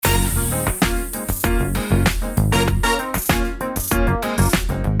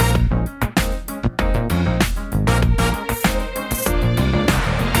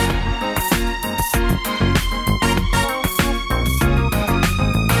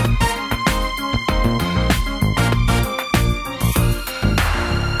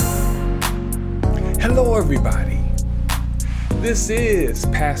This is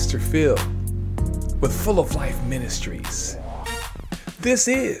Pastor Phil with Full of Life Ministries. This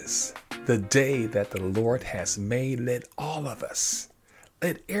is the day that the Lord has made. Let all of us,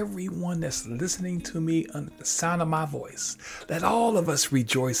 let everyone that's listening to me under the sound of my voice, let all of us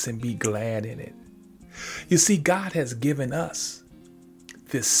rejoice and be glad in it. You see, God has given us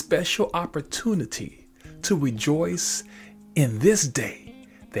this special opportunity to rejoice in this day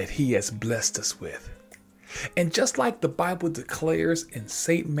that He has blessed us with. And just like the Bible declares in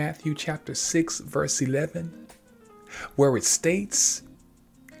St. Matthew chapter 6, verse 11, where it states,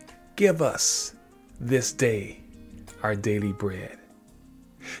 "Give us this day our daily bread."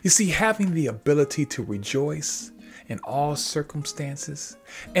 You see, having the ability to rejoice in all circumstances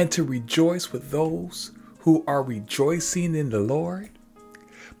and to rejoice with those who are rejoicing in the Lord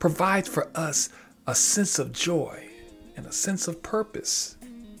provides for us a sense of joy and a sense of purpose.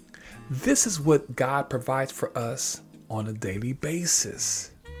 This is what God provides for us on a daily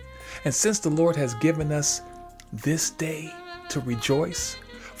basis. And since the Lord has given us this day to rejoice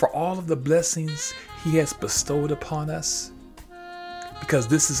for all of the blessings He has bestowed upon us, because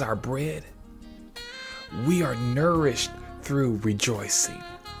this is our bread, we are nourished through rejoicing.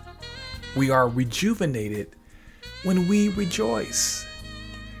 We are rejuvenated when we rejoice.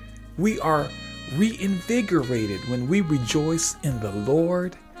 We are reinvigorated when we rejoice in the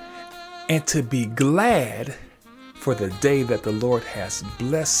Lord, and to be glad for the day that the Lord has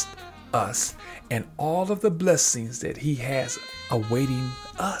blessed us and all of the blessings that He has awaiting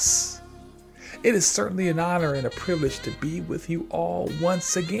us. It is certainly an honor and a privilege to be with you all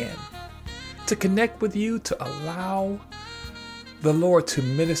once again, to connect with you, to allow the Lord to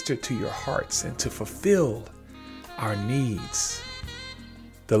minister to your hearts and to fulfill our needs.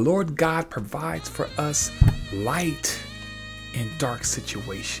 The Lord God provides for us light in dark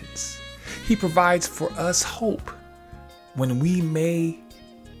situations. He provides for us hope when it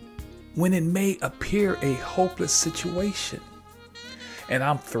may appear a hopeless situation. And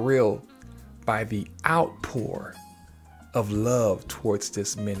I'm thrilled by the outpour of love towards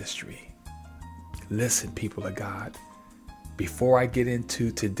this ministry. Listen, people of God, before I get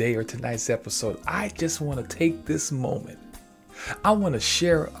into today or tonight's episode, I just want to take this moment. I want to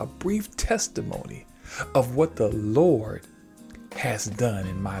share a brief testimony of what the Lord has done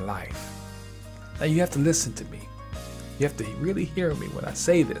in my life. Now you have to listen to me. You have to really hear me when I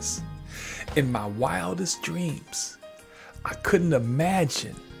say this. In my wildest dreams, I couldn't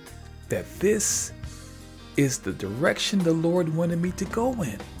imagine that this is the direction the Lord wanted me to go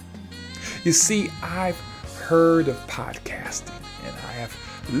in. You see, I've heard of podcasting and I have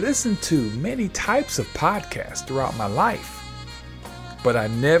listened to many types of podcasts throughout my life. But I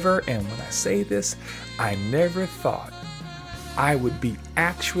never, and when I say this, I never thought I would be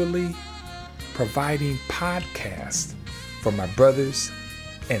actually providing podcasts for my brothers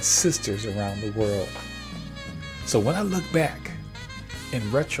and sisters around the world. So when I look back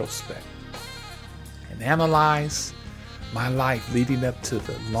in retrospect and analyze my life leading up to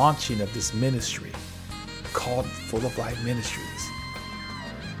the launching of this ministry called Full of Life Ministries,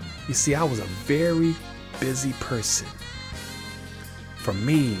 you see, I was a very busy person. For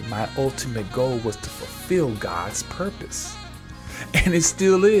me, my ultimate goal was to fulfill God's purpose. And it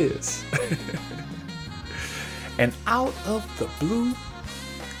still is. And out of the blue,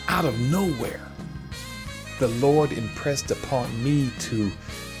 out of nowhere, the Lord impressed upon me to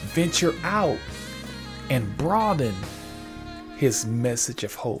venture out and broaden His message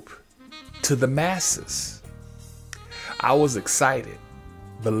of hope to the masses. I was excited.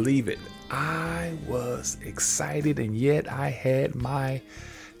 Believe it. I was excited, and yet I had my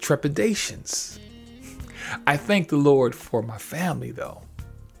trepidations. I thank the Lord for my family, though,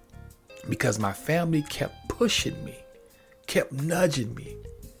 because my family kept pushing me, kept nudging me.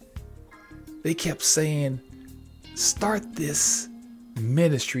 They kept saying, start this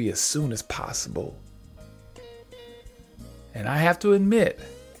ministry as soon as possible. And I have to admit,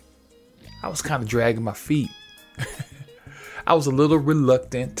 I was kind of dragging my feet. I was a little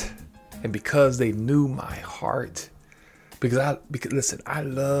reluctant, and because they knew my heart, because listen, I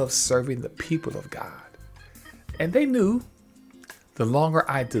love serving the people of God. And they knew the longer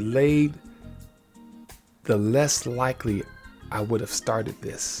I delayed, the less likely I would have started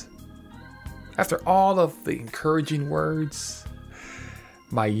this. After all of the encouraging words,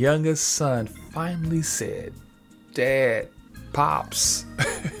 my youngest son finally said, "Dad, Pops,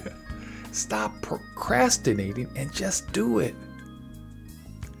 stop procrastinating and just do it."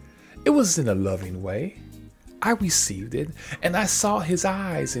 It was in a loving way. I received it, and I saw his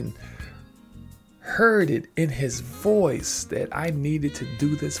eyes and heard it in his voice that I needed to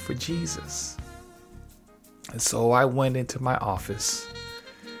do this for Jesus. And so I went into my office,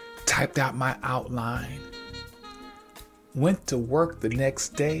 typed out my outline, went to work the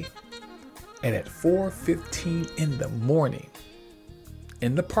next day, and at 4:15 in the morning,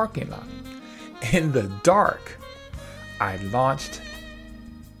 in the parking lot, in the dark, I launched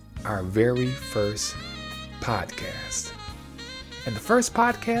our very first podcast. And the first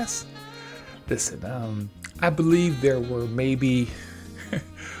podcast, listen, I believe there were maybe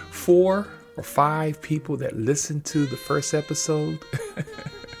 4 or 5 people that listened to the first episode.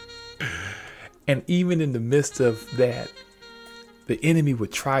 And even in the midst of that, the enemy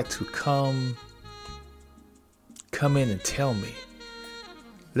would try to come in and tell me,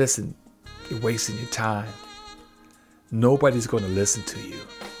 listen, you're wasting your time. Nobody's going to listen to you.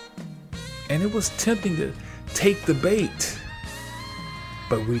 And it was tempting to take the bait,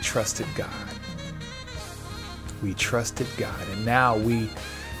 but we trusted God. We trusted God. And now we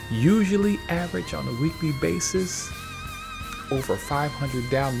usually average on a weekly basis over 500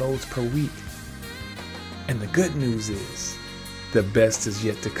 downloads per week. And the good news is the best is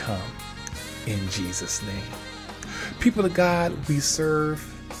yet to come in Jesus' name. People of God, we serve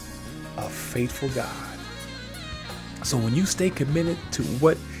a faithful God. So when you stay committed to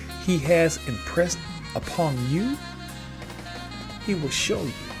what He has impressed upon you, He will show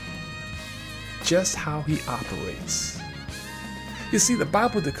you just how He operates. You see, the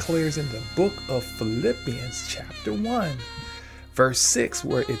Bible declares in the book of Philippians chapter 1, verse 6,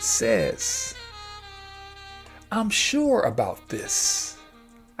 where it says, I'm sure about this.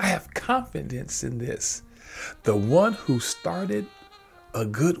 I have confidence in this. The one who started a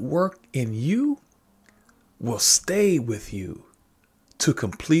good work in you will stay with you to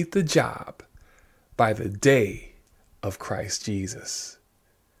complete the job by the day of Christ Jesus.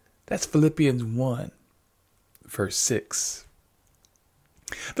 That's Philippians 1, verse 6.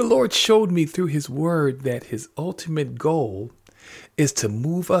 The Lord showed me through His word that His ultimate goal is to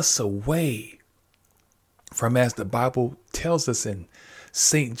move us away from, as the Bible tells us in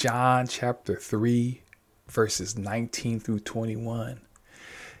St. John chapter 3, verses 19 through 21.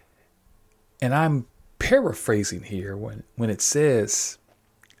 And I'm paraphrasing here when it says,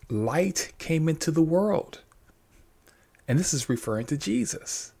 light came into the world. And this is referring to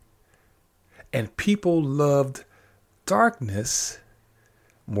Jesus. And people loved darkness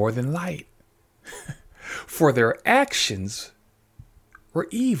more than light, for their actions were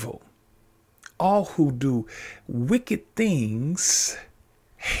evil. All who do wicked things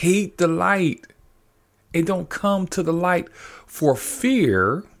hate the light and don't come to the light for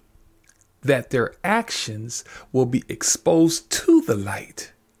fear that their actions will be exposed to the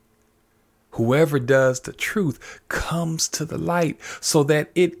light. Whoever does the truth comes to the light so that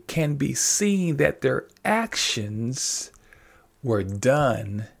it can be seen that their actions were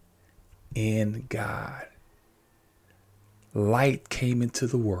done in God. Light came into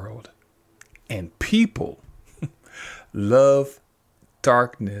the world, and people love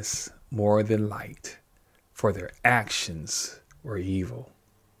darkness more than light, for their actions were evil.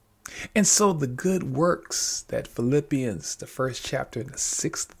 And so the good works that Philippians, the first chapter, the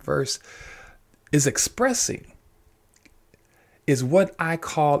 6th verse, is expressing is what I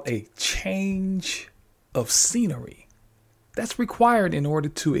call a change of scenery. That's required in order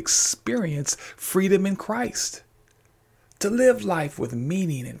to experience freedom in Christ, to live life with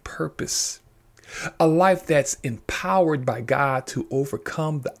meaning and purpose, a life that's empowered by God to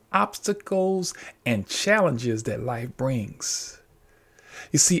overcome the obstacles and challenges that life brings.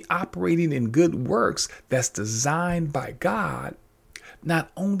 You see, operating in good works that's designed by God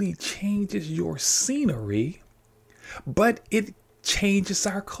not only changes your scenery, but it changes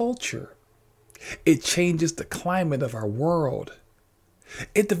our culture. It changes the climate of our world.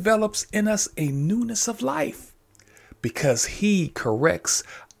 It develops in us a newness of life because He corrects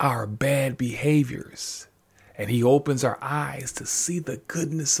our bad behaviors and He opens our eyes to see the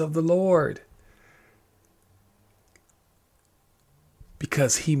goodness of the Lord.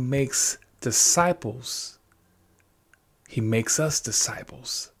 Because He makes disciples. He makes us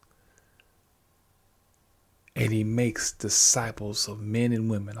disciples. And He makes disciples of men and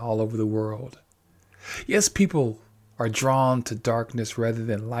women all over the world. Yes, people are drawn to darkness rather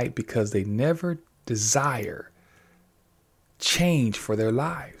than light because they never desire change for their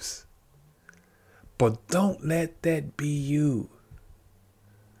lives. But don't let that be you.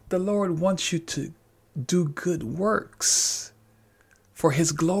 The Lord wants you to do good works for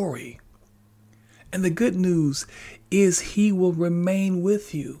His glory. And the good news is He will remain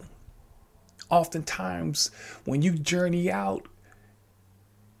with you. Oftentimes, when you journey out,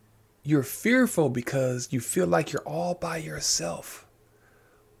 you're fearful because you feel like you're all by yourself.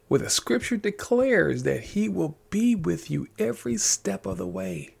 where the scripture declares that he will be with you every step of the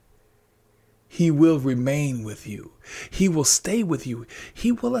way. He will remain with you. He will stay with you.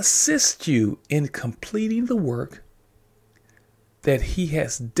 He will assist you in completing the work that he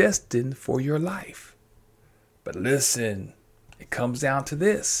has destined for your life. But listen, it comes down to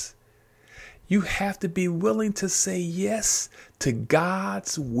this. You have to be willing to say yes to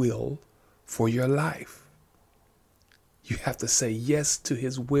God's will for your life. You have to say yes to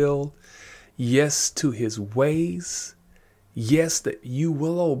his will, yes to his ways, yes that you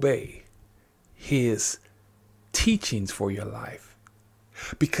will obey his teachings for your life,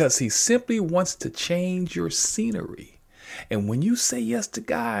 because he simply wants to change your scenery. And when you say yes to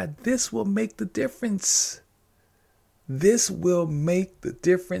God, this will make the difference. This will make the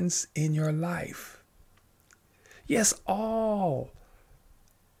difference in your life. Yes, all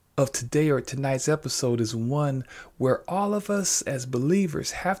of today or tonight's episode is one where all of us as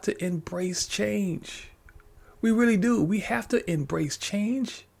believers have to embrace change. We really do. We have to embrace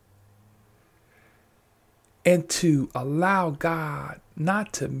change and to allow God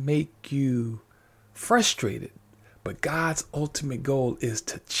not to make you frustrated, but God's ultimate goal is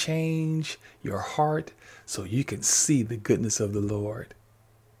to change your heart so you can see the goodness of the Lord.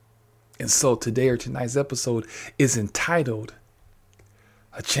 And so today or tonight's episode is entitled,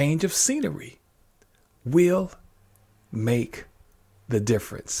 A Change of Scenery Will Make the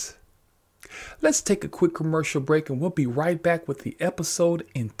Difference. Let's take a quick commercial break and we'll be right back with the episode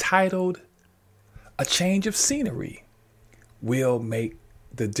entitled, A Change of Scenery Will Make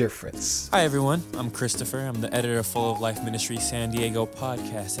the Difference. Hi everyone, I'm Christopher. I'm the editor of Full of Life Ministry San Diego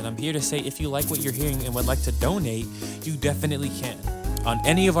podcast, and I'm here to say if you like what you're hearing and would like to donate, you definitely can. On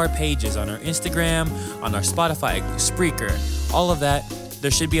any of our pages, on our Instagram, on our Spotify, Spreaker, all of that, there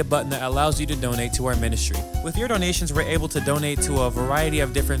should be a button that allows you to donate to our ministry. With your donations, we're able to donate to a variety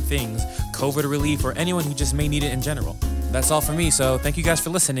of different things, COVID relief, or anyone who just may need it in general. That's all for me, so thank you guys for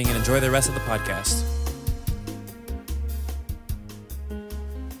listening and enjoy the rest of the podcast.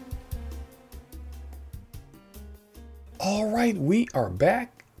 All right, we are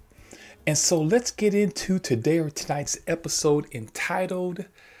back. And so let's get into today or tonight's episode entitled,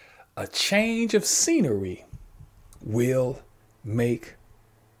 A Change of Scenery Will Make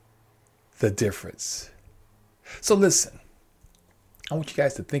the Difference. So listen, I want you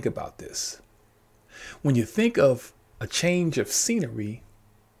guys to think about this. When you think of a change of scenery,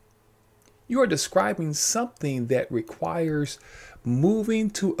 you are describing something that requires moving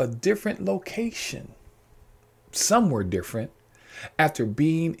to a different location, somewhere different, after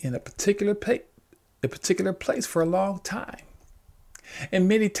being in a particular place for a long time. And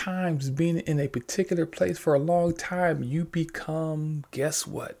many times being in a particular place for a long time, you become, guess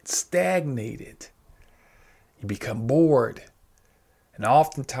what? Stagnated. You become bored. And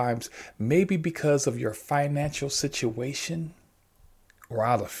oftentimes, maybe because of your financial situation or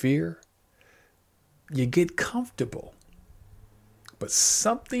out of fear, you get comfortable. But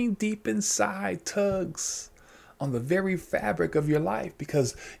something deep inside tugs on the very fabric of your life,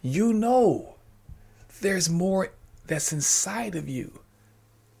 because you know there's more that's inside of you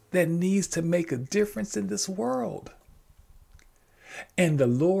that needs to make a difference in this world. And the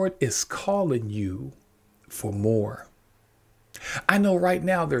Lord is calling you for more. I know right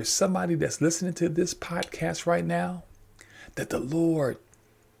now there's somebody that's listening to this podcast right now that the Lord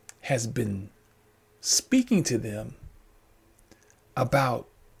has been speaking to them about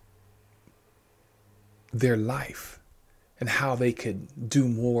their life and how they can do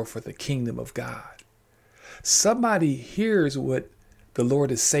more for the kingdom of God. Somebody hears what the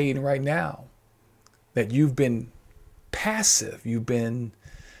Lord is saying right now, that you've been passive, you've been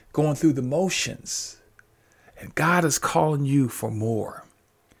going through the motions, and God is calling you for more.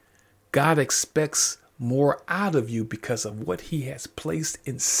 God expects more out of you because of what he has placed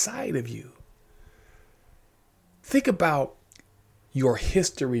inside of you. Think about your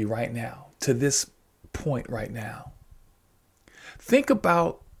history right now, to this point right now. Think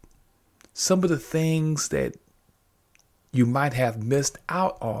about some of the things that you might have missed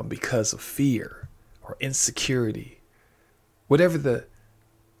out on because of fear or insecurity. Whatever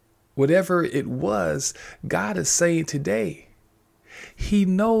it was, God is saying today, he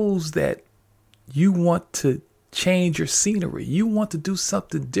knows that you want to change your scenery. You want to do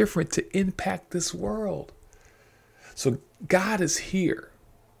something different to impact this world. So God is here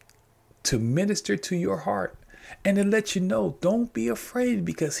to minister to your heart and to let you know, don't be afraid,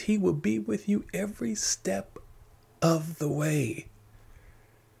 because he will be with you every step of the way.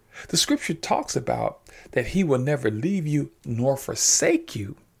 The scripture talks about that he will never leave you nor forsake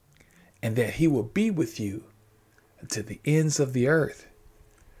you, and that he will be with you to the ends of the earth.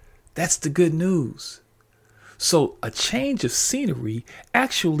 That's the good news. So a change of scenery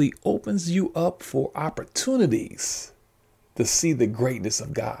actually opens you up for opportunities to see the greatness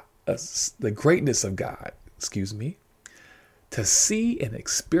of God, to see and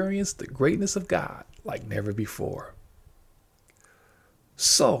experience the greatness of God like never before.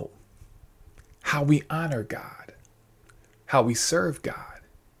 So, how we honor God, how we serve God,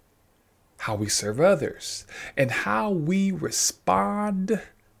 how we serve others, and how we respond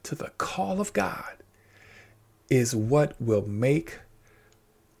to the call of God is what will make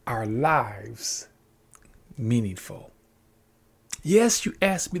our lives meaningful. Yes, you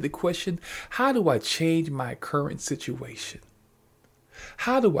asked me the question, how do I change my current situation?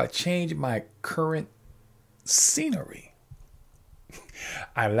 How do I change my current scenery?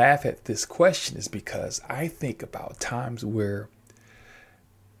 I laugh at this question is because I think about times where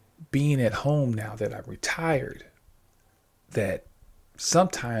being at home now that I'm retired, that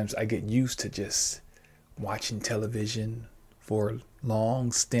sometimes I get used to just watching television for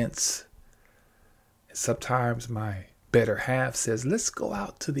long stints. And sometimes my better half says, let's go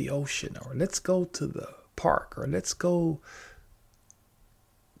out to the ocean, or let's go to the park, or let's go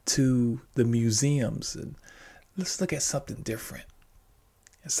to the museums and let's look at something different.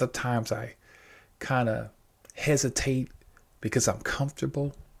 And sometimes I kind of hesitate because I'm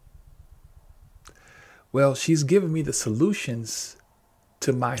comfortable. Well, she's given me the solutions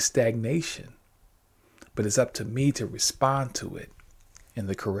to my stagnation, but it's up to me to respond to it in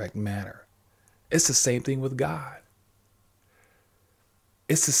the correct manner. It's the same thing with God.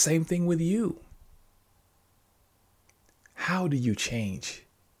 It's the same thing with you. How do you change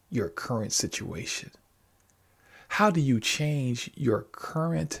your current situation? How do you change your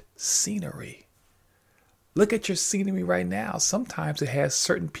current scenery? Look at your scenery right now. Sometimes it has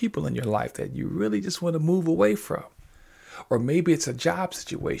certain people in your life that you really just want to move away from. Or maybe it's a job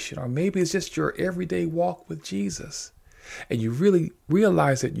situation, or maybe it's just your everyday walk with Jesus. And you really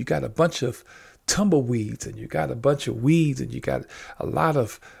realize that you got a bunch of tumbleweeds and you got a bunch of weeds and you got a lot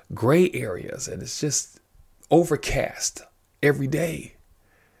of gray areas and it's just overcast every day.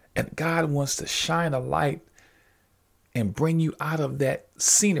 And God wants to shine a light and bring you out of that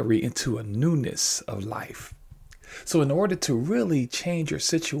scenery into a newness of life. So in order to really change your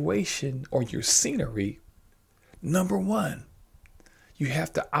situation or your scenery, number one, you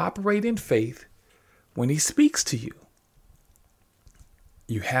have to operate in faith when he speaks to you.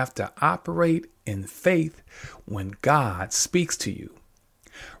 You have to operate in faith when God speaks to you.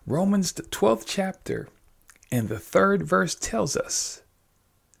 Romans, the 12th chapter and the 3rd verse tells us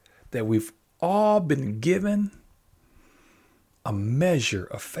that we've all been given a measure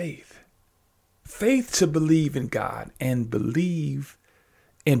of faith. Faith to believe in God and belief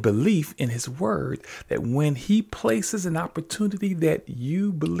in his word, that when he places an opportunity that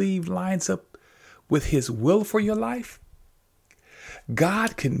you believe lines up with his will for your life,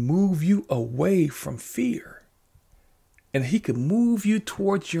 God can move you away from fear and he can move you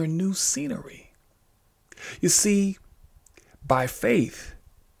towards your new scenery. You see, by faith,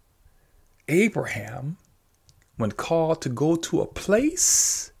 Abraham, when called to go to a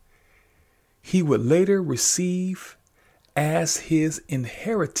place he would later receive as his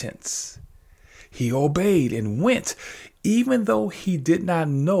inheritance, he obeyed and went, even though he did not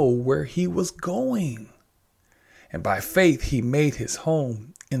know where he was going. And by faith, he made his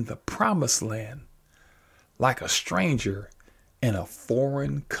home in the promised land, like a stranger in a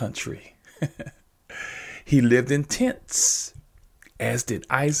foreign country. He lived in tents, as did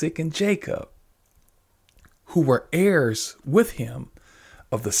Isaac and Jacob, who were heirs with him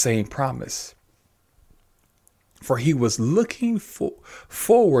of the same promise. For he was looking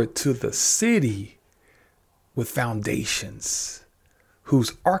forward to the city with foundations,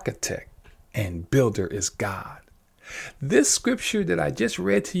 whose architect and builder is God. This scripture that I just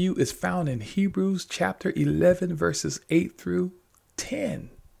read to you is found in Hebrews chapter 11, verses 8 through 10.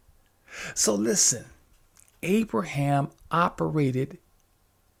 So listen, Abraham operated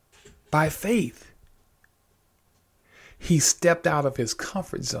by faith. He stepped out of his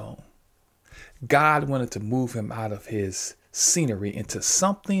comfort zone. God wanted to move him out of his scenery into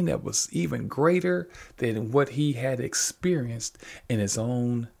something that was even greater than what he had experienced in his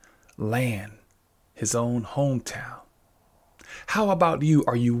own land, his own hometown. How about you?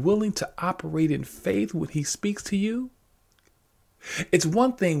 Are you willing to operate in faith when he speaks to you? It's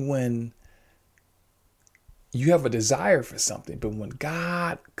one thing when you have a desire for something, but when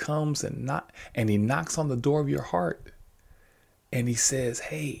God comes and he knocks on the door of your heart and he says,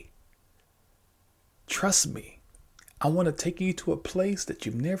 hey, trust me, I want to take you to a place that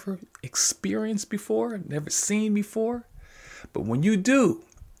you've never experienced before, never seen before. But when you do,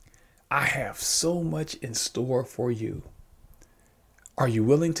 I have so much in store for you. Are you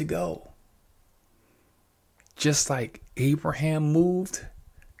willing to go? Just like Abraham moved,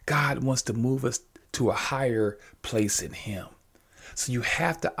 God wants to move us to a higher place in him. So you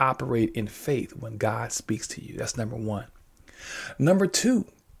have to operate in faith when God speaks to you. That's number one. Number two,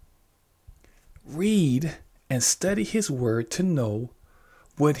 read and study his word to know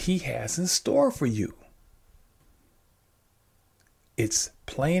what he has in store for you. It's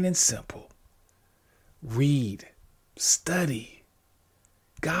plain and simple. Read, study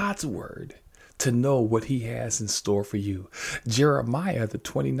God's word to know what he has in store for you. Jeremiah, the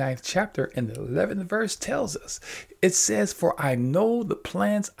 29th chapter and the 11th verse tells us, it says, "For I know the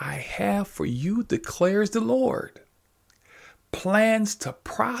plans I have for you, declares the Lord. Plans to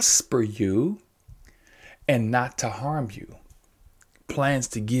prosper you and not to harm you. Plans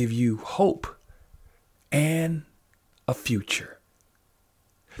to give you hope and a future."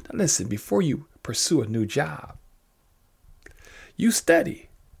 Now listen, before you pursue a new job, you study,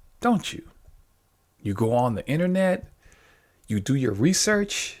 don't you? You go on the internet, you do your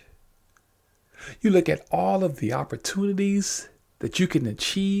research, you look at all of the opportunities that you can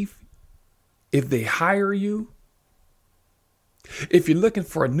achieve if they hire you. If you're looking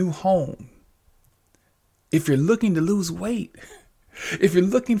for a new home, if you're looking to lose weight, if you're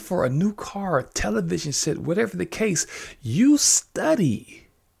looking for a new car, a television set, whatever the case, you study.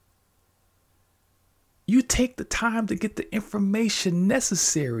 You take the time to get the information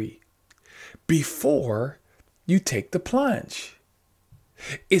necessary before you take the plunge.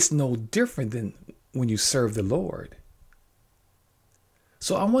 It's no different than when you serve the Lord.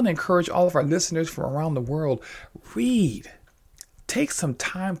 So I want to encourage all of our listeners from around the world, read. Take some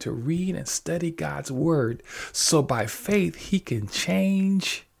time to read and study God's word so by faith he can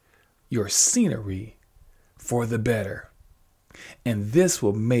change your scenery for the better. And this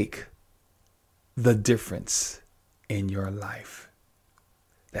will make the difference in your life.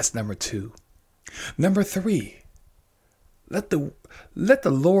 That's number two. Number three, let the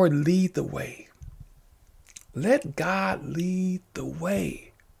Lord lead the way. Let God lead the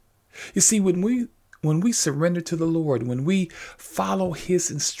way. You see, when we surrender to the Lord, when we follow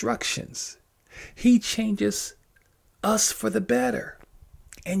his instructions, he changes us for the better.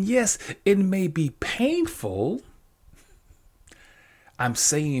 And yes, it may be painful. I'm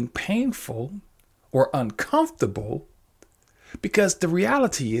saying painful or uncomfortable, because the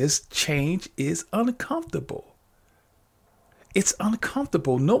reality is change is uncomfortable. It's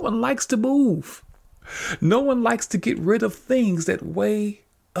uncomfortable. No one likes to move. No one likes to get rid of things that weigh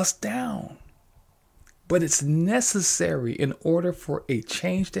us down. But it's necessary in order for a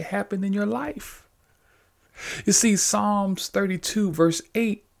change to happen in your life. You see, Psalms 32 verse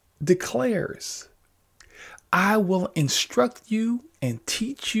 8 declares, "I will instruct you and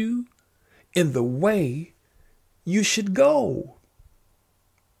teach you in the way you should go.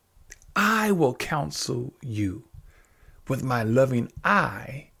 I will counsel you with my loving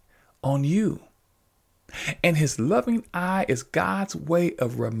eye on you." And his loving eye is God's way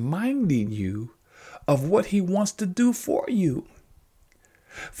of reminding you of what he wants to do for you.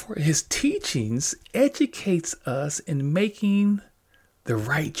 For his teachings educates us in making the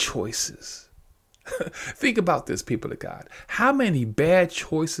right choices. Think about this, people of God. How many bad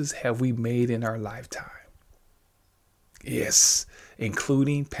choices have we made in our lifetime? Yes,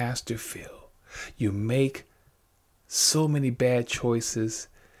 including Pastor Phil. You make so many bad choices,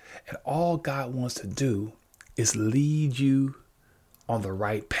 and all God wants to do is lead you on the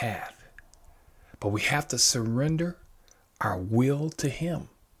right path. But we have to surrender our will to him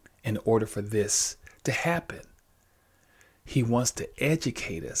in order for this to happen. He wants to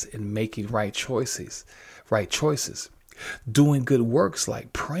educate us in making right choices, doing good works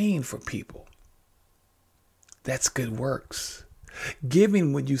like praying for people. That's good works.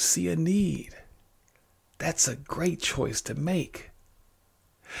 Giving when you see a need. That's a great choice to make.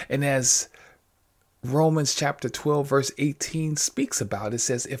 And as Romans chapter 12, verse 18 speaks about, it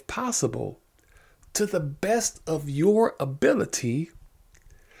says, "If possible, to the best of your ability,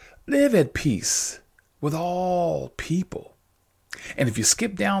 live at peace with all people." And if you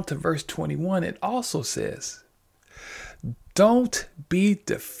skip down to verse 21, it also says, "Don't be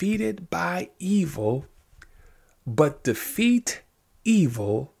defeated by evil, but defeat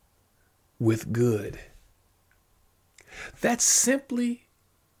evil with good." That simply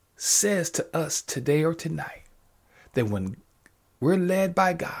says to us today or tonight that when we're led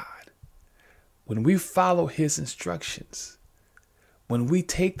by God, when we follow his instructions, when we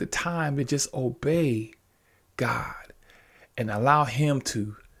take the time to just obey God and allow him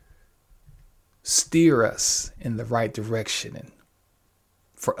to steer us in the right direction and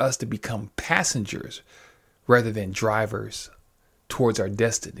for us to become passengers rather than drivers towards our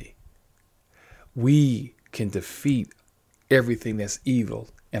destiny. We can defeat everything that's evil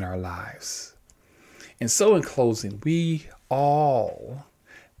in our lives. And so in closing, we all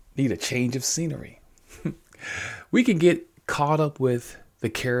need a change of scenery. We can get caught up with the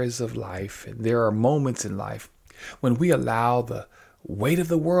cares of life, and there are moments in life when we allow the weight of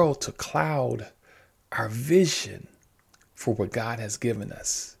the world to cloud our vision for what God has given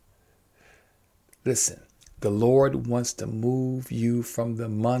us. Listen, the Lord wants to move you from the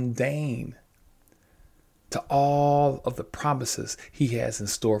mundane to all of the promises He has in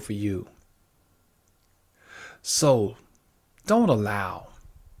store for you. So don't allow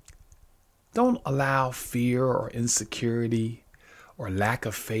fear or insecurity or lack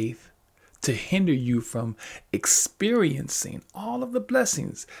of faith to hinder you from experiencing all of the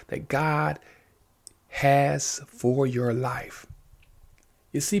blessings that God has for your life.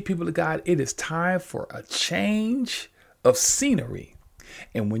 You see, people of God, it is time for a change of scenery.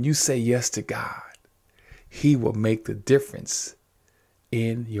 And when you say yes to God, He will make the difference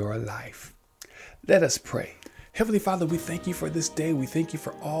in your life. Let us pray. Heavenly Father, we thank you for this day. We thank you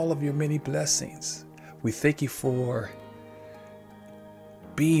for all of your many blessings. We thank you for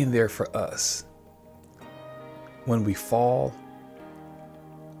being there for us when we fall,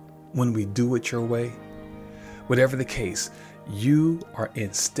 when we do it your way. Whatever the case, you are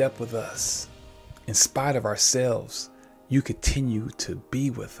in step with us. In spite of ourselves, you continue to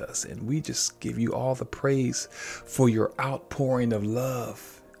be with us. And we just give you all the praise for your outpouring of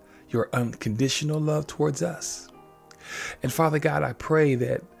love, your unconditional love towards us. And Father God, I pray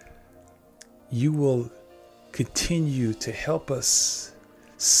that you will continue to help us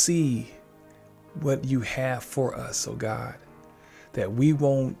see what you have for us, oh God, that we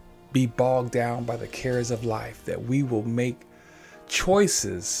won't be bogged down by the cares of life, that we will make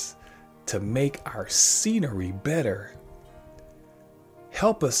choices to make our scenery better.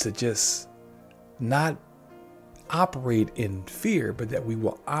 Help us to just not operate in fear, but that we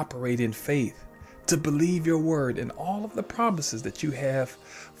will operate in faith, to believe your word and all of the promises that you have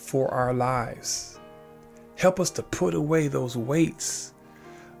for our lives. Help us to put away those weights,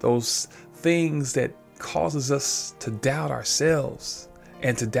 those things that causes us to doubt ourselves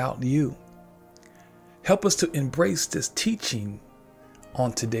and to doubt you. Help us to embrace this teaching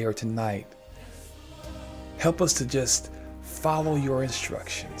on today or tonight. Help us to just follow your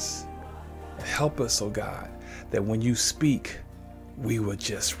instructions. And help us, oh God, that when you speak, we will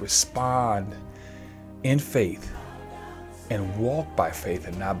just respond in faith and walk by faith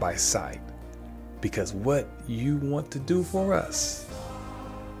and not by sight. Because what you want to do for us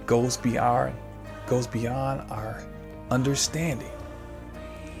goes beyond our understanding.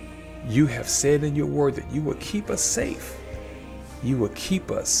 You have said in your word that you will keep us safe. You will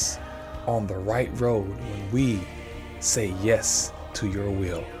keep us on the right road when we say yes to your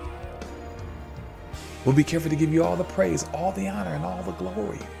will. We'll be careful to give you all the praise, all the honor, and all the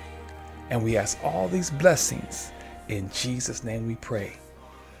glory. And we ask all these blessings in Jesus' name we pray.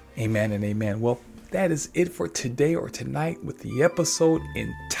 Amen and amen. Well, that is it for today or tonight with the episode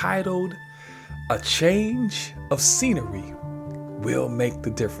entitled A Change of Scenery Will Make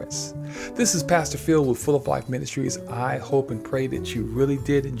the Difference. This is Pastor Phil with Full of Life Ministries. I hope and pray that you really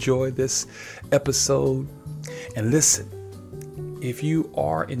did enjoy this episode. And listen, if you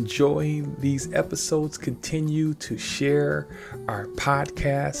are enjoying these episodes, continue to share our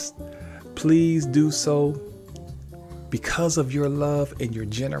podcast. Please do so. Because of your love and your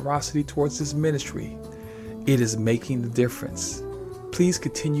generosity towards this ministry, it is making the difference. Please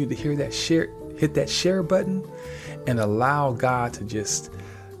continue to hit that share button and allow God to just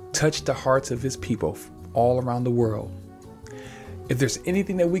touch the hearts of his people all around the world. If there's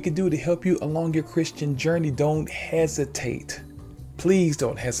anything that we can do to help you along your Christian journey, don't hesitate. Please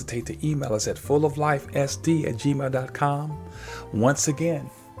don't hesitate to email us at fulloflifesd@gmail.com. Once again,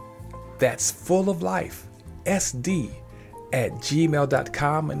 that's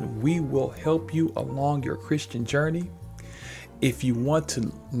fulloflifesd@gmail.com, and we will help you along your Christian journey. If you want to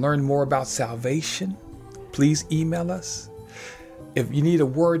learn more about salvation, please email us. If you need a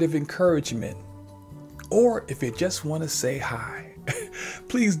word of encouragement, or if you just want to say hi,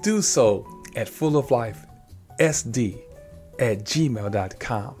 please do so at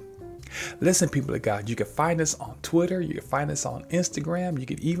fulloflifesd@gmail.com. Listen, people of God, you can find us on Twitter, you can find us on Instagram, you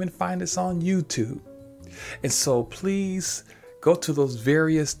can even find us on YouTube. And so please go to those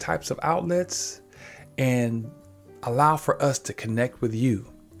various types of outlets and allow for us to connect with you,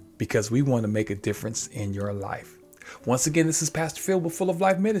 because we want to make a difference in your life. Once again, this is Pastor Phil with Full of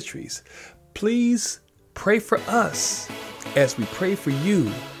Life Ministries. Please pray for us as we pray for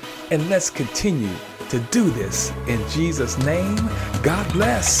you. And let's continue to do this in Jesus' name. God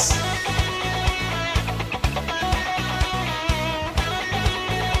bless.